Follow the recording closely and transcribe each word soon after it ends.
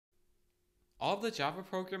All the Java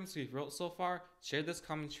programs we've wrote so far share this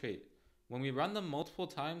common trait. When we run them multiple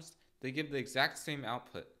times, they give the exact same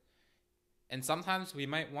output. And sometimes we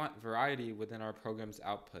might want variety within our program's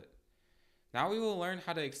output. Now we will learn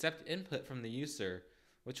how to accept input from the user,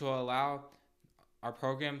 which will allow our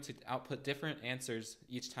program to output different answers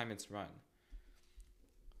each time it's run.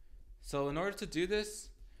 So in order to do this,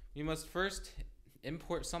 we must first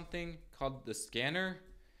import something called the scanner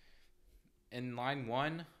in line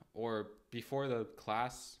 1 or before the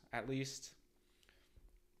class at least.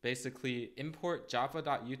 Basically, import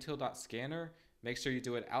java.util.scanner. Make sure you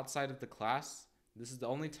do it outside of the class. This is the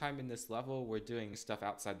only time in this level we're doing stuff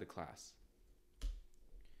outside the class.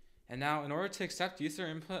 And now, in order to accept user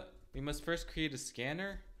input, we must first create a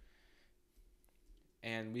scanner.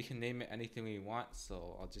 And we can name it anything we want,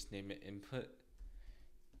 so I'll just name it input.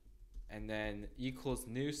 And then equals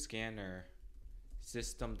new scanner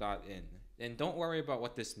system.in. And don't worry about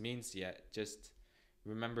what this means yet, just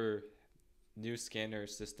remember new scanner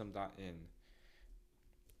system.in.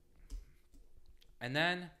 And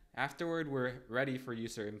then afterward, we're ready for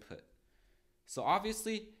user input. So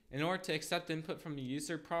obviously, in order to accept input from the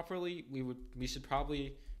user properly, we should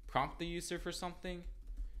probably prompt the user for something.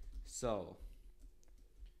 So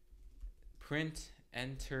print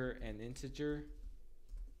enter an integer,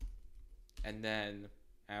 and then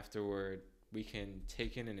afterward we can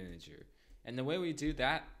take in an integer. And the way we do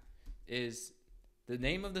that is the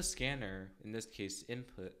name of the scanner, in this case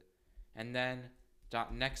input, and then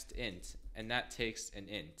 .next int, and that takes an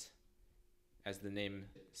int as the name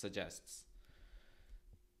suggests.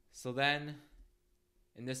 So then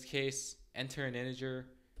in this case, enter an integer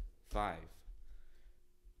 5.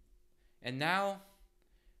 And now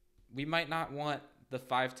we might not want the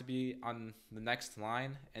 5 to be on the next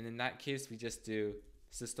line, and in that case we just do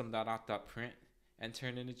system.out.print, enter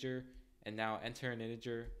an integer, and now enter an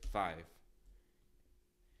integer 5.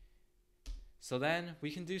 So then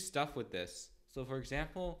we can do stuff with this. So for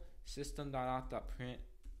example, system.out.print,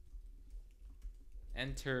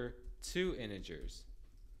 enter 2 integers.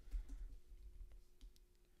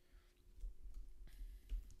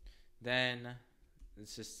 Then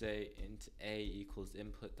let's just say int a equals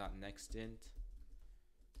input.nextInt,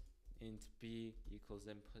 int b equals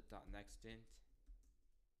input.nextInt.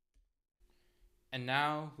 And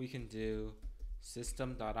now we can do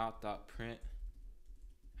system.out.print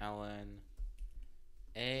ln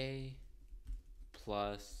a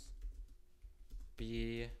plus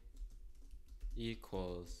b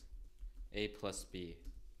equals a plus b.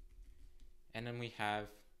 And then we have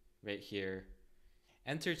right here,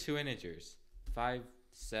 enter 2 integers, 5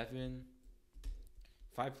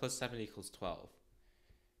 plus 7 equals 12.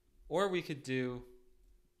 Or we could do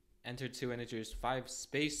enter 2 integers, 5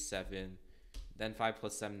 space 7, then 5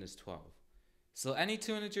 plus 7 is 12. So any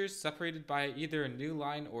 2 integers separated by either a new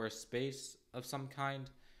line or a space of some kind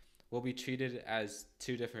will be treated as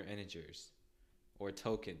 2 different integers or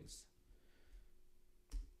tokens.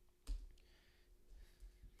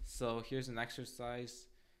 So here's an exercise.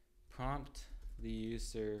 Prompt the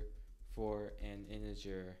user for an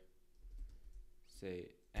integer,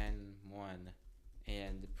 say n1,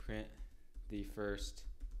 and print the first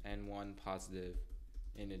n1 positive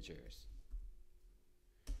integers.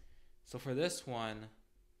 So for this one,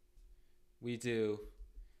 we do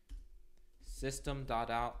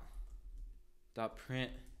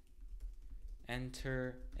system.out.print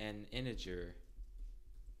enter an integer,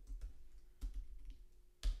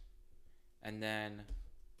 and then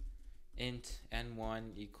int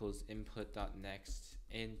n1 equals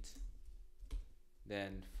input.nextInt,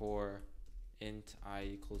 then for int I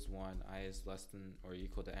equals 1, I is less than or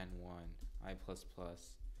equal to n1, I plus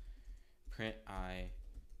plus, print I,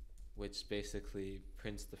 which basically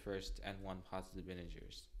prints the first n1 positive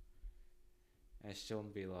integers, as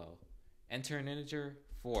shown below. Enter an integer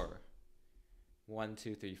 4, 1,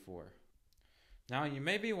 2, 3, 4. Now you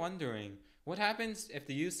may be wondering, what happens if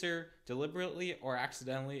the user deliberately or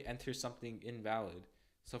accidentally enters something invalid?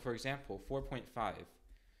 So for example, 4.5.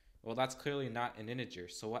 Well, that's clearly not an integer,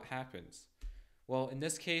 so what happens? Well, in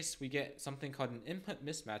this case, we get something called an input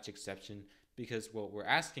mismatch exception because, well, we're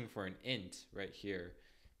asking for an int right here,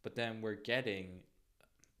 but then we're getting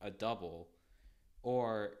a double,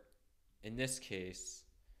 or in this case,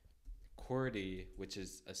 QWERTY, which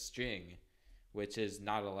is a string, which is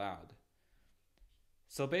not allowed.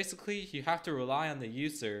 So basically, you have to rely on the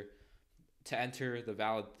user to enter the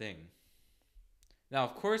valid thing. Now,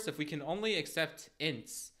 of course, if we can only accept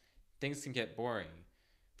ints, things can get boring.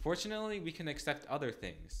 Fortunately, we can accept other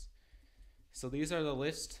things. So these are the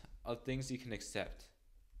list of things you can accept.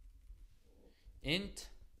 Int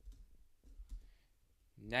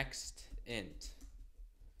next int.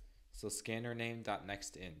 So scanner name dot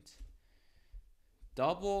next int.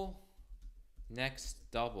 Double next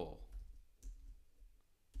double.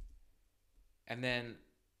 And then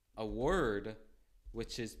a word,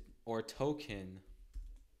 which is, or token,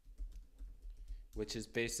 which is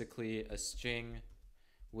basically a string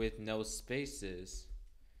with no spaces,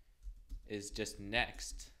 is just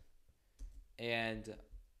next. And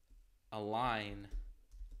a line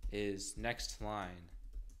is next line.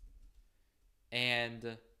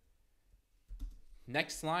 And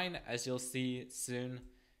next line, as you'll see soon,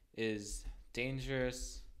 is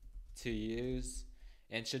dangerous to use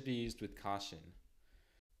and should be used with caution.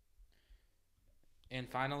 And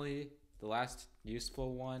finally, the last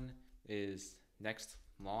useful one is next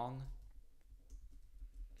long,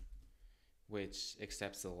 which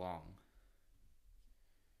accepts a long.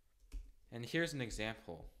 And here's an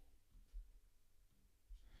example.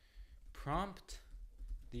 Prompt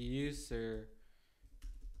the user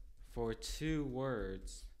for 2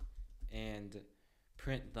 words and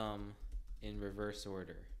print them in reverse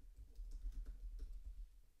order.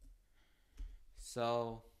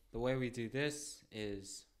 So the way we do this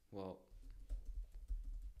is, well,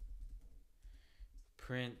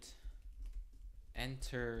 print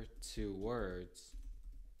enter 2 words.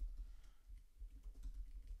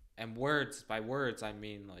 And words, by words I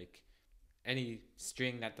mean like any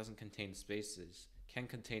string that doesn't contain spaces. Can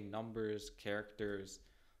contain numbers, characters,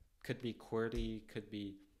 could be QWERTY, could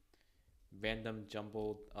be random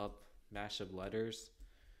jumbled up mash of letters.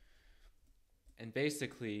 And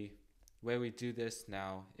basically, the way we do this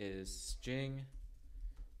now is string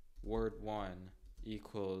word1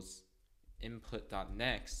 equals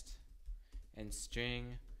input.next and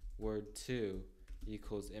string word2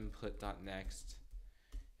 equals input.next,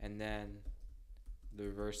 and then the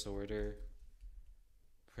reverse order,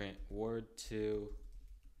 print word2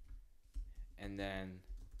 and then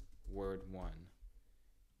word1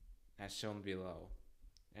 as shown below.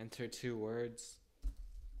 Enter 2 words,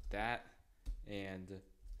 that and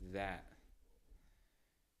that,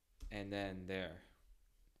 and then there.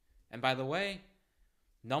 And by the way,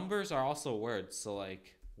 numbers are also words, so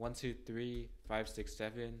like 1, 2, 3, 5, 6,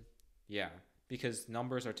 7, yeah, because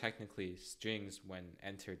numbers are technically strings when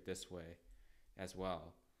entered this way as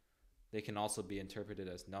well. They can also be interpreted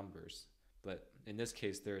as numbers, but in this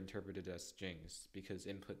case they're interpreted as strings because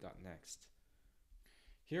input.next.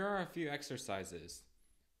 Here are a few exercises.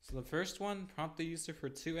 So the first one, prompt the user for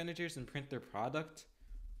 2 integers and print their product.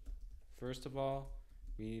 First of all,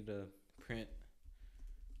 we need to print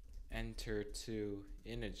enter 2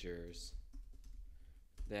 integers,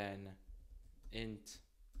 then int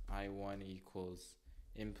I1 equals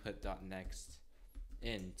input.next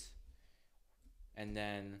int, and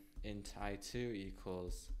then int I2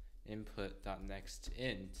 equals input.next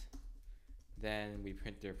int, then we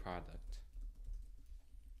print their product.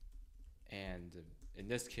 And in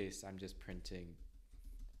this case, I'm just printing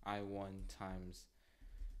I1 times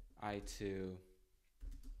I2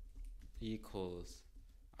 equals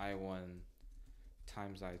I1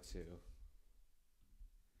 times I2.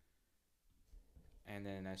 And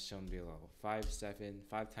then as shown below, 5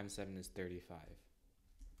 times 7 is 35.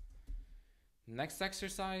 Next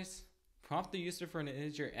exercise, prompt the user for an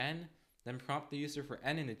integer n, then prompt the user for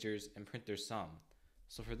n integers and print their sum.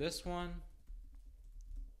 So for this one,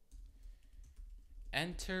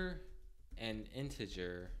 enter an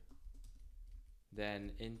integer,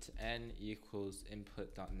 then int n equals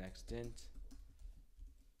input.nextInt.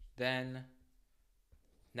 Then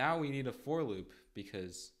now we need a for loop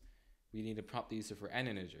because we need to prompt the user for n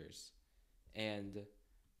integers. And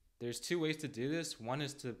there's 2 ways to do this. One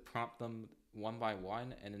is to prompt them one by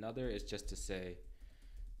one, and another is just to say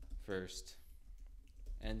first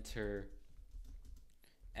enter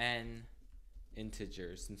n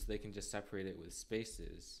integers, since they can just separate it with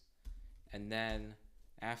spaces, and then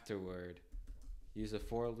afterward use a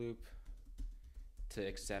for loop to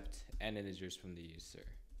accept n integers from the user.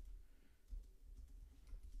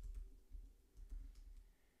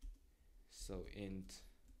 So int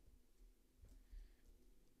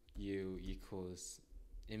u equals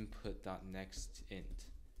input.nextInt.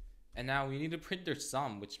 And now we need to print their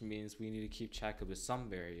sum, which means we need to keep track of the sum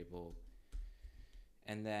variable.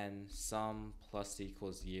 And then sum plus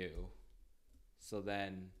equals u. So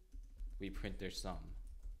then we print their sum,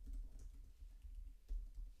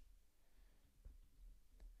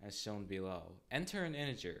 as shown below. Enter an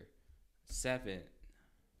integer, 7.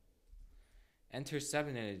 Enter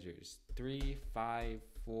 7 integers, 3, 5,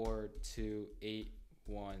 4, 2, 8,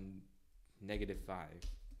 1, -5.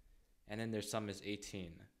 And then their sum is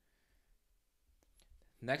 18.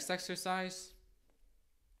 Next exercise,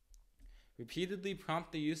 Repeatedly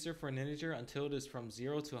prompt the user for an integer until it is from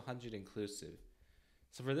 0 to 100 inclusive.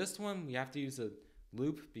 So for this one, we have to use a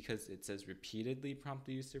loop because it says repeatedly prompt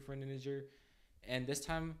the user for an integer. And this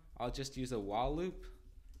time, I'll just use a while loop,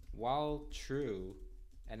 while true,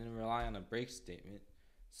 and then rely on a break statement.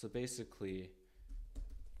 So basically,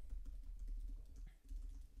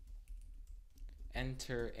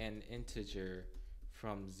 enter an integer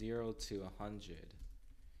from 0 to 100,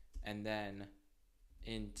 and then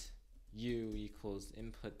int u equals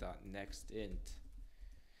input.next int,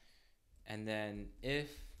 and then if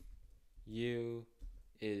u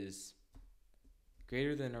is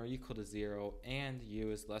greater than or equal to 0 and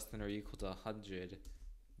u is less than or equal to 100,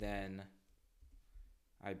 then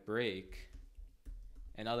I break,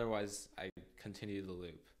 and otherwise I continue the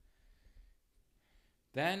loop.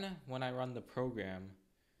 Then when I run the program,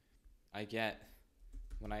 I get,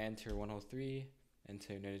 when I enter 103,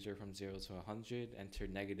 enter an integer from 0 to 100, enter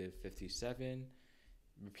 -57,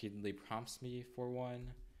 repeatedly prompts me for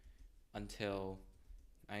 1 until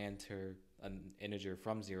I enter an integer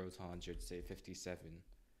from 0 to 100, say 57.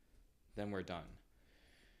 Then we're done.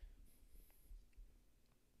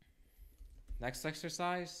 Next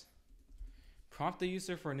exercise, prompt the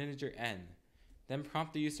user for an integer n, then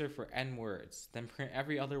prompt the user for n words, then print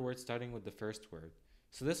every other word starting with the first word.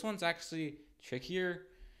 So this one's actually trickier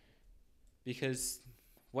because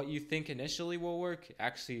what you think initially will work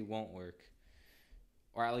actually won't work,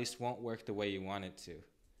 or at least won't work the way you want it to.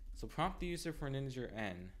 So prompt the user for an integer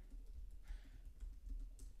n,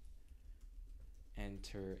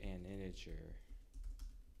 enter an integer,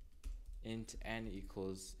 int n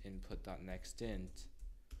equals input.nextInt,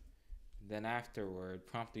 then afterward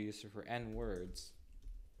prompt the user for n words,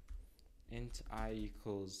 int I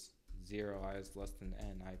equals 0, I is less than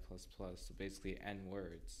n, I plus plus, so basically n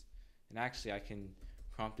words. And actually I can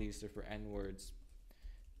prompt the user for n words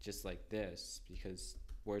just like this because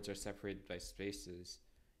words are separated by spaces.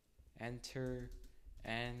 Enter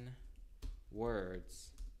n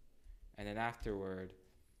words, and then afterward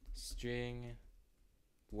string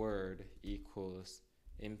word equals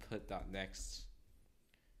input.next,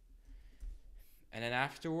 and then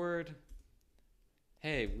afterward,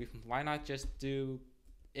 hey, why not just do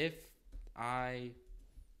if I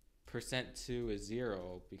 %2 is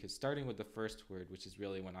 0, because starting with the first word, which is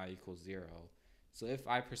really when I equals 0, so if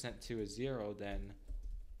I %2 is 0, then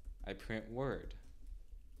I print word.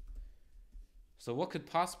 So what could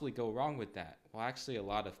possibly go wrong with that? Well, actually a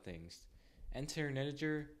lot of things. Enter an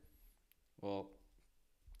integer, well,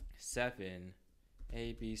 7,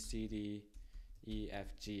 A, B, C, D, E,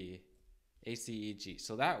 F, G, A, C, E, G.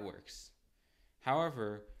 So that works.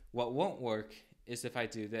 However, what won't work is if I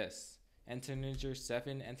do this. Enter an integer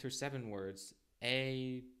 7, enter 7 words,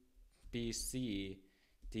 A, B, C,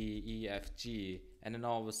 D, E, F, G, and then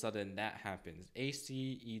all of a sudden that happens, A,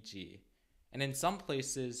 C, E, G. And in some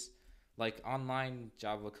places, like online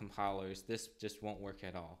Java compilers, this just won't work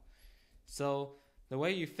at all. So the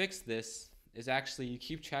way you fix this is actually you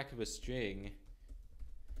keep track of a string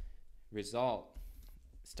result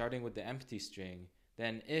starting with the empty string.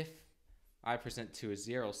 Then if I %2 is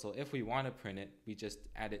 0, so if we want to print it, we just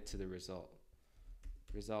add it to the result.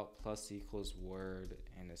 Result plus equals word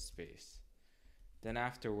and a space. Then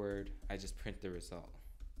afterward, I just print the result.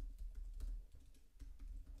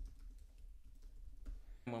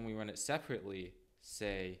 When we run it separately,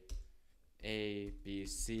 say A, B,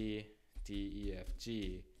 C, D, E, F,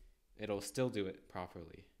 G, it'll still do it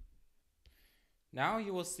properly. Now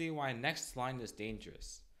you will see why next line is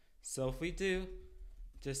dangerous. So if we do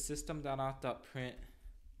just system.out.print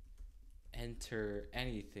enter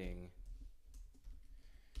anything,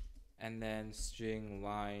 and then string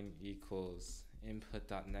line equals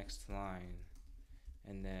input.nextLine,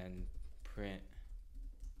 and then print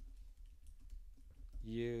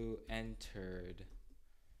you entered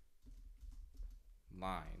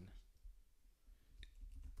line.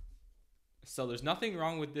 So there's nothing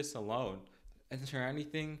wrong with this alone. Enter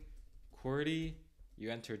anything, QWERTY, you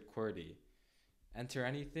entered QWERTY. Enter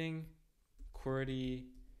anything, QWERTY,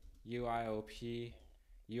 UIOP,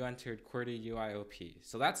 you entered QWERTY UIOP.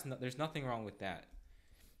 So there's nothing wrong with that.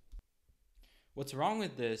 What's wrong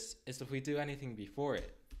with this is if we do anything before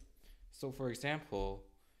it. So for example,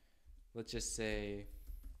 let's just say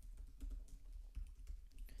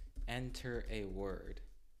enter a word,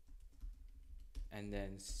 and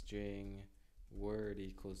then string word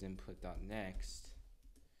equals input.next,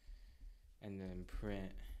 and then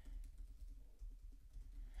print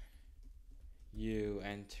you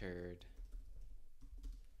entered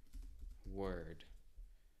word.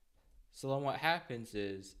 So then what happens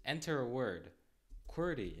is enter a word,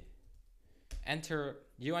 QWERTY, enter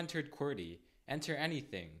you entered QWERTY. Enter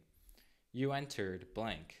anything. You entered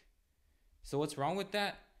blank. So what's wrong with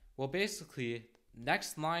that? Well, basically,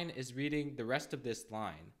 next line is reading the rest of this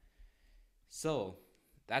line. So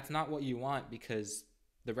that's not what you want, because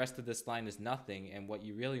the rest of this line is nothing, and what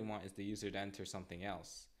you really want is the user to enter something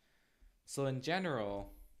else. So in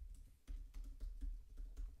general,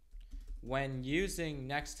 when using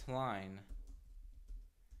next line,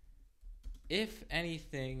 if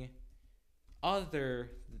anything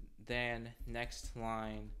other than next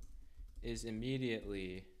line is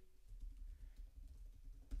immediately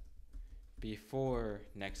before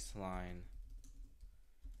next line,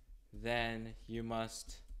 then you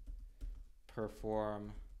must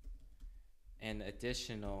perform an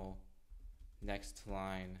additional next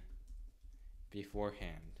line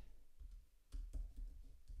beforehand.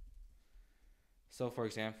 So for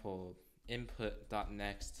example,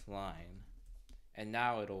 input.next line, and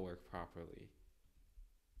now it'll work properly.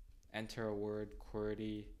 Enter a word,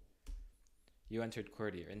 QWERTY. You entered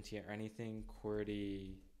QWERTY, or enter anything,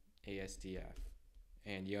 QWERTY ASDF,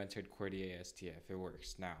 and you entered QWERTY ASDF. It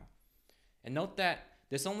works now. And note that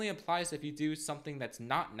this only applies if you do something that's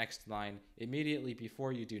not next line immediately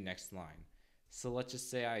before you do next line. So let's just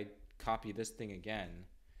say I copy this thing again.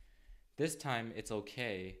 This time it's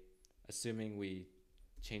okay, assuming we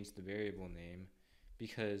change the variable name,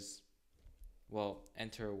 because, well,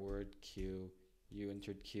 enter a word, Q, you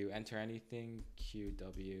entered Q, enter anything,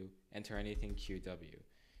 QW, enter anything, QW.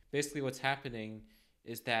 Basically what's happening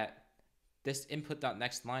is that this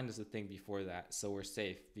input.nextLine is the thing before that, so we're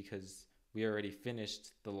safe because we already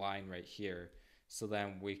finished the line right here. So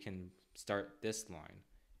then we can start this line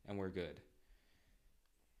and we're good.